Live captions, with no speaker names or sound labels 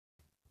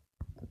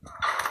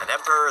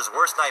Emperor's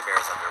worst nightmare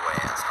is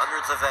underway as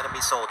hundreds of enemy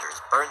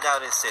soldiers burn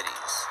down his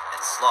cities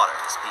and slaughter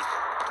his people.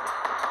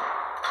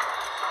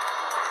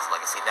 His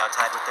legacy now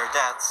tied with their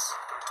deaths,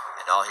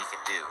 and all he can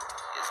do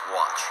is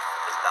watch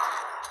his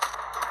balcony.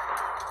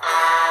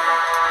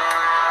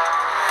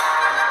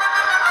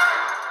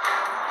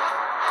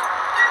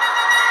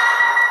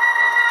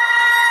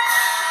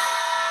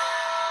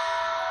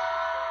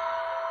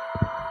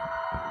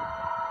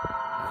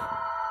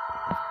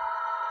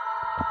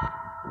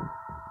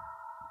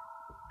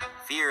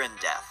 Fear and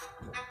death.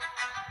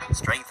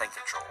 Strength and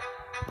control.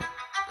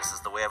 This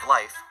is the way of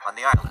life on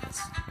the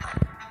islands.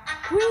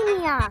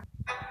 Crimea!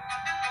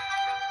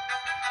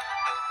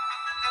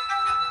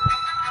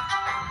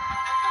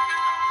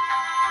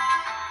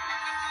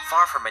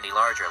 Far from any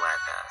larger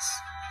landmass,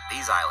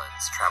 these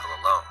islands travel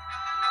alone,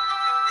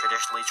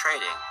 traditionally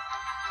trading,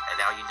 and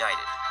now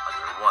united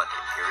under one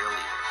imperial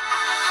leader.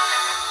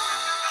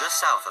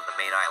 Just south of the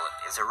main island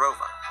is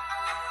Erova,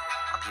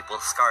 a people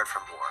scarred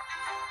from war,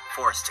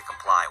 forced to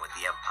comply with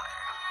the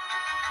Empire.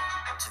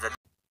 To the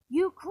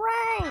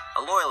Ukraine!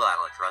 a loyal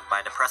island run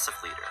by an oppressive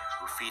leader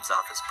who feeds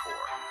off his poor,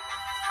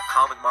 a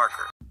common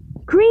marker.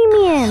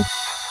 Crimean!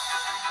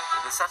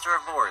 In the center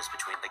of wars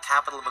between the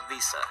capital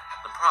Mavisa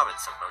and the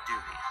province of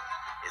Moldovi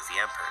is the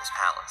Emperor's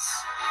palace.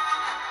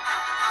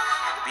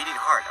 The beating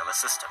heart of a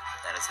system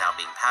that is now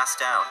being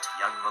passed down to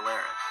young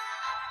Valerian,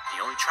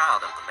 the only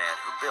child of the man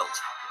who built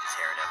the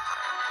Terran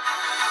Empire.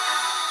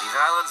 These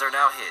islands are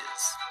now his,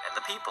 and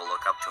the people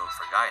look up to him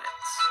for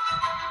guidance.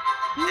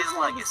 His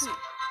legacy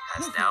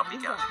has now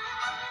begun.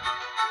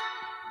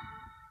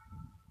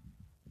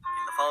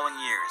 In the following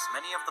years,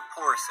 many of the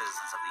poorer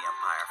citizens of the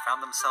Empire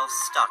found themselves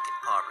stuck in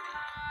poverty.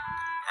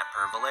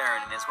 Emperor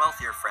Valerian and his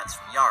wealthier friends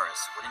from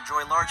Yaris would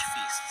enjoy large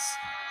feasts,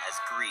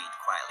 as greed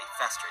quietly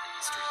festered in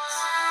the streets.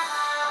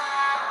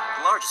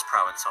 The largest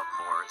province on the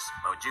moors,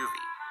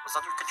 Moldovi, was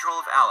under control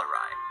of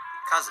Alarai,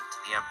 cousin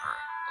to the Emperor.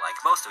 Like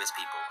most of his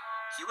people,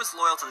 he was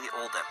loyal to the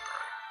old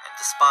Emperor, and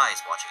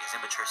despised watching his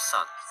immature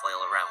son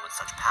flail around with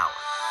such power.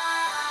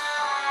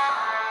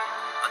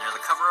 Under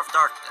the cover of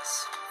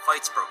darkness,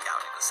 fights broke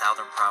out in the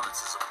southern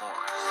provinces of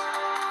Moors.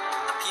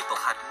 The people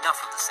had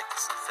enough of the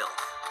sickness and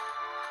filth,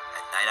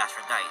 and night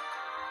after night,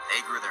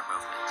 they grew their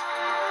movement.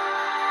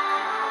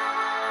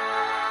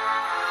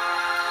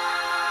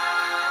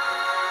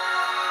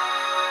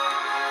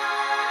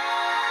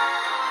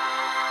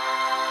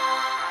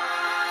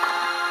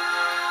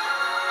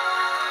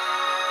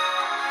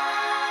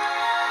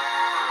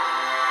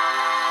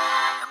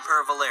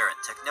 Valerian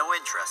took no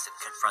interest in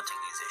confronting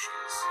these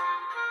issues,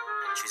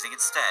 choosing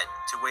instead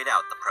to wait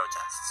out the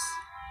protests.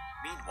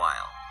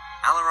 Meanwhile,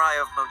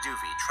 Alarai of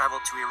Moldovi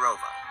traveled to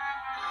Erova,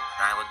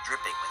 an island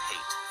dripping with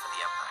hate for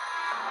the Empire.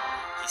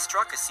 He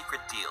struck a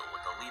secret deal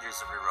with the leaders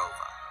of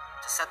Erova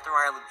to set their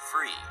island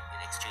free in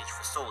exchange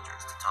for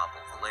soldiers to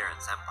topple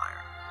Valerian's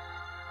empire.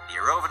 The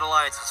Erovan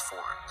alliance was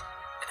formed,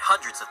 and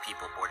hundreds of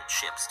people boarded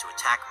ships to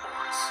attack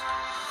Moors.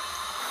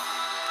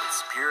 With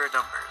superior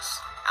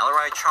numbers,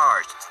 Alarai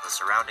charged into the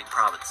surrounding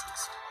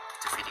provinces,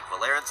 defeating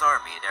Valerian's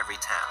army in every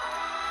town.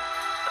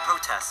 The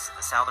protests in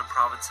the southern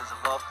provinces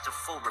evolved into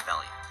full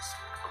rebellions.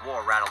 The war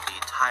rattled the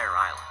entire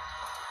island.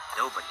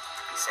 Nobody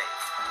could be safe.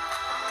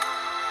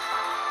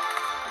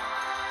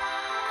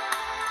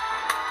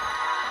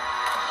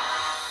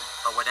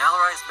 But when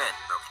Alarai's men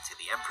broke into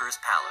the Emperor's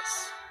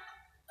palace,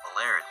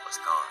 Valerian was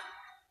gone.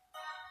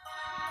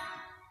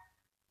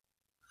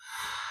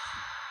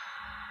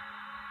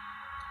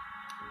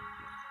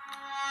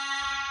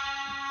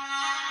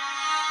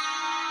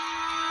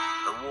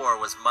 The war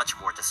was much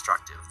more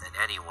destructive than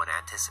anyone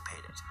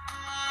anticipated.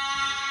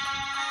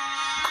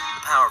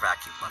 The power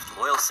vacuum left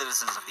loyal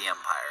citizens of the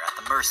Empire at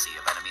the mercy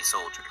of enemy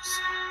soldiers.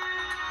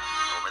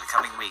 Over the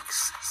coming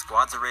weeks,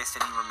 squads erased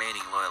any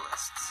remaining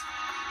loyalists,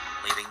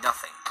 leaving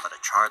nothing but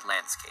a charred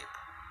landscape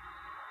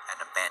and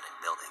abandoned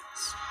buildings.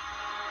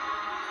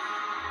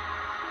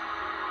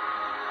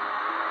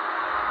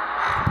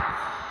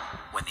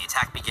 When the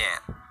attack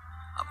began,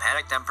 a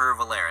panicked Emperor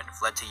Valerian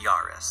fled to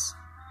Yaris,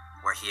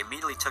 where he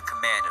immediately took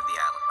command of the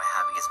island by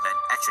having his men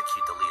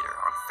execute the leader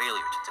on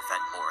failure to defend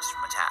Moors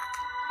from attack.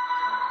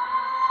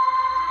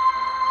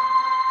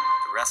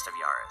 The rest of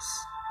Yaris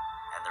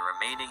and the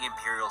remaining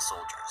Imperial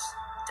soldiers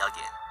dug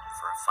in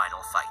for a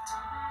final fight.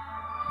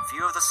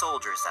 Few of the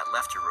soldiers that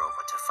left Erova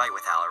to fight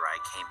with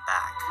Alarai came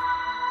back.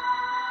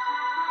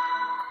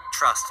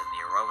 Trust in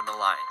the Erovan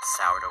alliance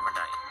soured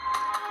overnight,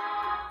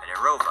 and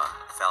Erova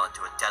fell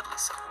into a deadly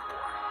civil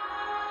war.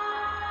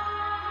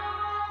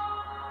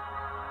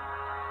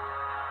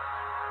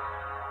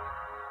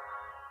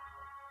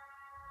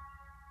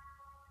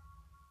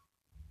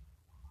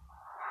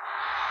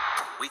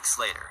 Weeks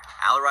later,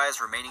 Alarai's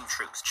remaining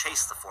troops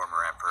chased the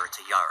former emperor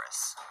to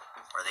Yaris,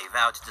 where they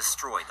vowed to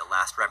destroy the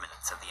last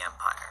remnants of the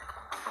empire.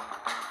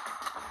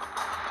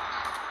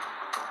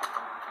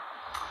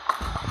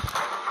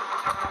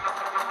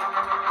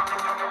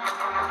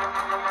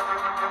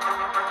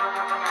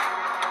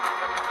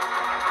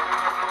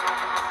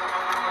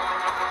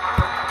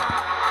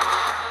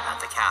 At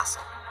the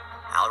castle,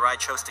 Alarai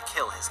chose to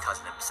kill his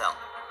cousin himself.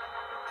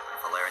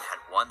 Valerian had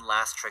one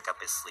last trick up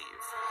his sleeve.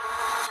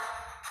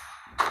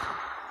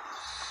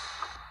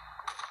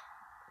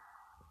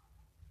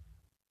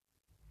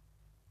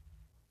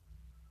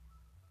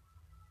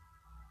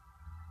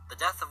 The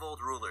death of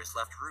old rulers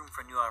left room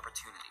for new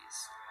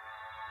opportunities.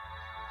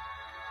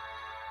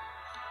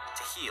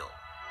 To heal,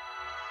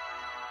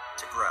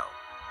 to grow,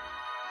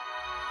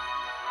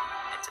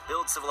 and to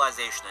build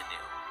civilization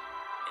anew,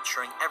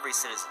 ensuring every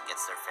citizen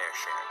gets their fair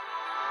share.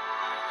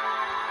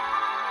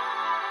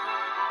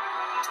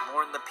 To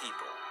mourn the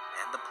people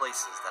and the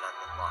places that have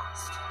been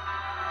lost.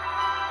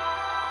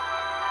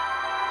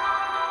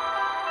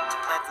 To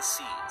plant the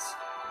seeds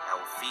that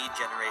will feed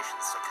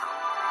generations to come.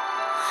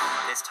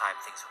 This time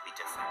things will be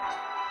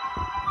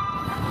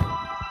different.